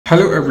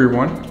Hello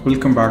everyone,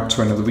 welcome back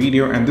to another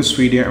video, and this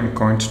video I'm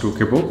going to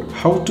talk about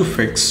how to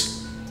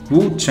fix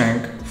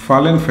WUCHANG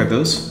Fallen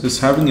Feathers is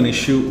having an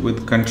issue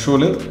with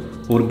controller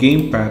or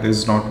gamepad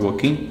is not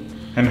working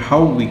and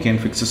how we can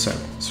fix this up.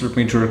 So let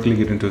me directly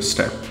get into a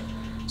step.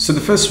 So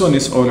the first one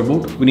is all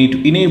about we need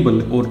to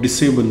enable or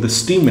disable the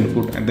Steam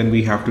input and then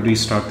we have to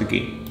restart the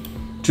game.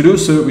 To do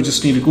so, we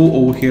just need to go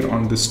over here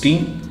on the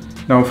Steam.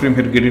 Now from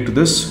here, get into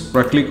this,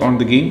 right click on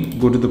the game,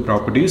 go to the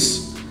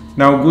properties.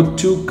 Now go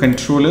to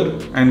controller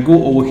and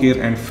go over here,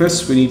 and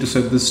first we need to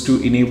set this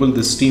to enable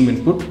the Steam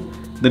input.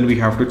 Then we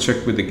have to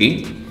check with the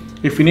game.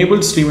 If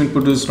enabled Steam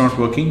input is not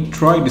working,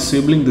 try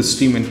disabling the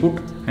Steam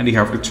input and you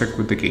have to check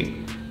with the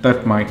game.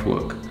 That might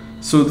work.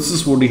 So this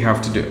is what we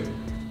have to do.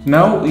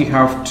 Now we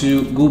have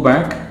to go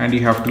back and you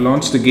have to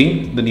launch the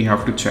game, then you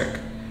have to check.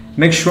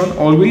 Next one,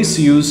 always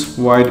use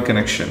wired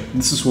connection.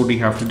 This is what we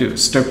have to do.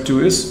 Step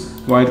 2 is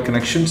wired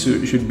connection. So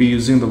you should be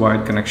using the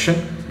wired connection,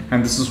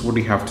 and this is what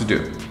we have to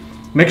do.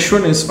 Next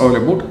one is all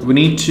about we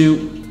need to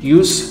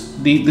use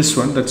this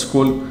one that's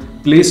called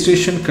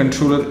PlayStation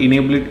controller,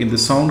 enable it in the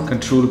sound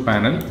control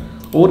panel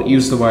or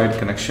use the wired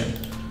connection.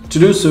 To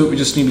do so, we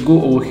just need to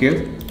go over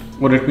here,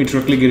 or let me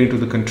directly get into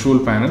the control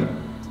panel.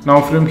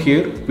 Now from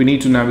here we need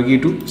to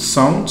navigate to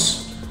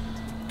sounds.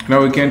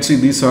 Now we can see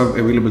these are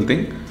available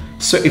thing.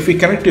 So if we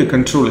connect to a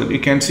controller, you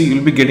can see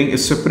you'll be getting a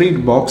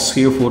separate box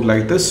here for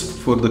like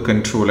this for the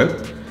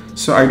controller.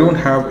 So I don't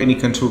have any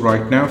control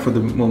right now for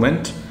the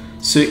moment.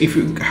 So if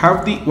you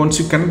have once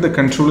you connect the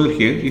controller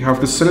here, you have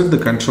to select the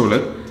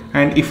controller,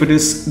 and if it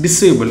is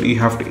disabled, you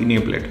have to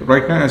enable it.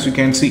 Right now, as you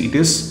can see, it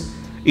is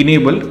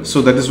enabled.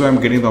 So that is why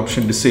I'm getting the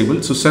option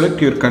disabled. So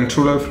select your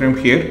controller from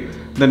here,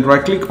 then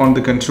right click on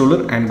the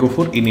controller and go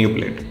for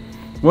enable it.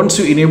 Once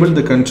you enable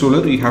the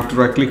controller, you have to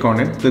right click on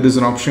it. There is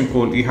an option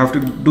called, you have to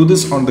do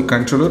this on the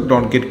controller.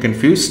 Don't get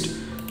confused.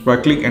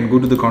 Right click and go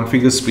to the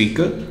configure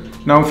speaker.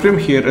 Now from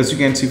here, as you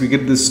can see, if you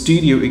get the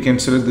stereo, you can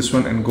select this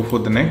one and go for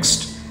the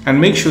next. And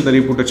make sure that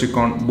you put a check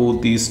on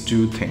both these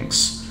two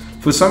things.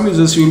 For some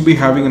users, you will be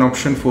having an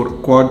option for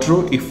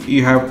quadro. If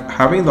you have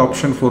having the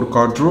option for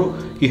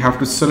quadro, you have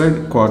to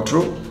select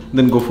quadro,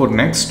 then go for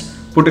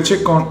next. Put a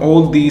check on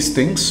all these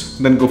things,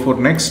 then go for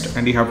next,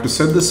 and you have to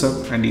set this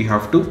up and you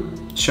have to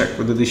check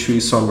whether the issue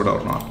is solved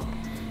or not.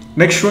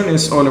 Next one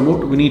is all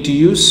about we need to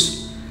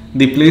use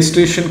the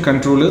PlayStation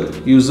controller.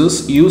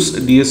 Users use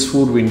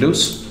DS4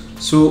 Windows.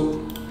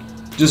 So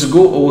just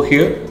go over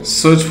here,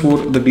 search for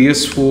the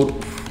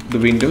DS4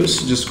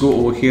 Windows, just go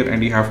over here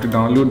and you have to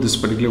download this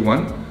particular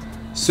one.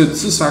 So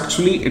this is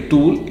actually a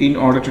tool in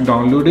order to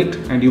download it,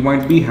 and you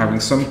might be having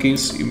some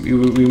case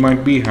we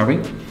might be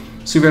having.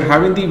 So if you're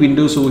having the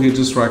Windows over here,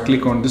 just right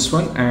click on this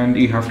one and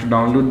you have to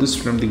download this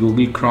from the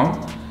Google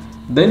Chrome.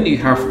 Then you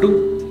have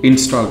to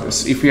install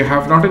this. If you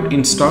have not yet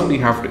installed, you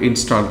have to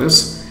install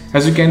this.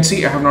 As you can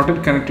see, I have not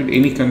yet connected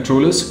any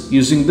controllers.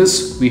 Using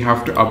this, we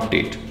have to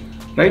update,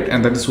 right?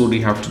 And that is what we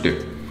have to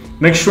do.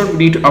 Next one,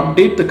 we need to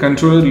update the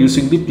controller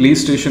using the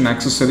PlayStation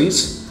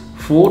accessories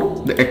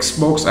for the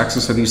Xbox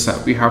accessories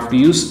app. We have to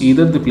use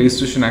either the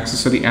PlayStation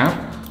accessory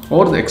app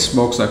or the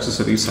Xbox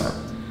accessories app.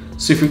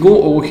 So if you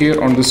go over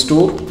here on the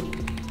store,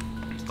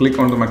 click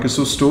on the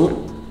Microsoft Store.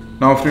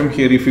 Now from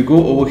here, if you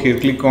go over here,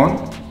 click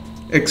on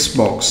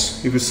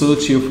Xbox. If you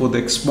search here for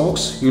the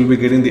Xbox, you will be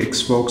getting the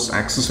Xbox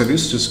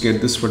accessories. Just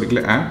get this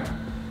particular app.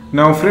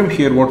 Now from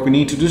here, what we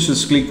need to do is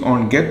just click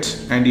on get,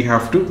 and you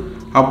have to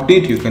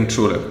update your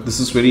controller. This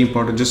is very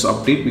important, just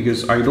update,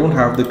 because I don't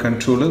have the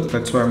controller.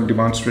 That's why I'm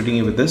demonstrating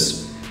it with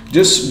this.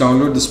 Just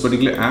download this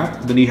particular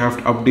app, then you have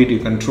to update your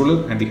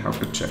controller and you have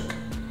to check.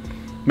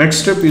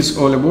 Next step is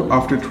all about,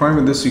 after trying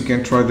with this, you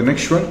can try the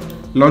next one.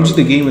 Launch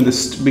the game in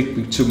this big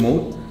picture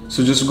mode.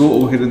 So just go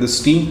over here in the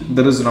Steam.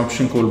 There is an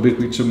option called big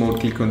picture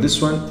mode. Click on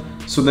this one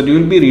so that you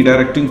will be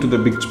redirecting to the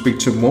big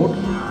picture mode.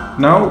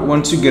 Now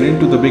once you get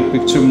into the big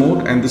picture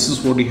mode, and this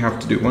is what you have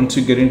to do, once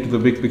you get into the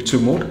big picture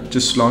mode,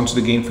 just launch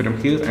the game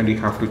from here and you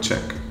have to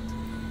check.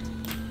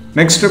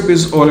 Next step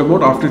is all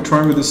about, after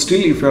trying with this, still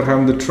if you are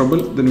having the trouble,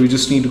 then we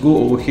just need to go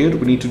over here.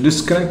 We need to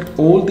disconnect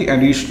all the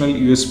additional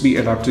USB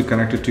adapter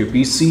connected to your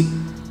PC,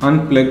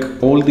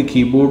 unplug all the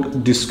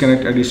keyboard,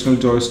 disconnect additional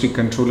joystick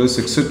controllers,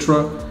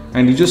 etc.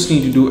 And you just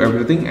need to do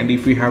everything. And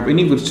if you have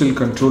any virtual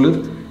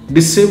controller,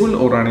 disable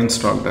or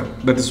uninstall them.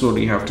 That is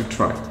what you have to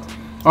try.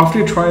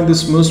 After trying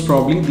this, most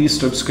probably these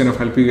steps kind of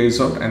help you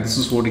guys out, and this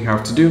is what you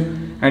have to do.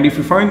 And if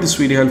you find this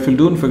video helpful,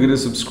 don't forget to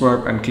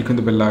subscribe and click on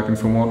the bell icon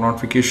for more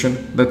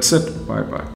notification. That's it. Bye bye.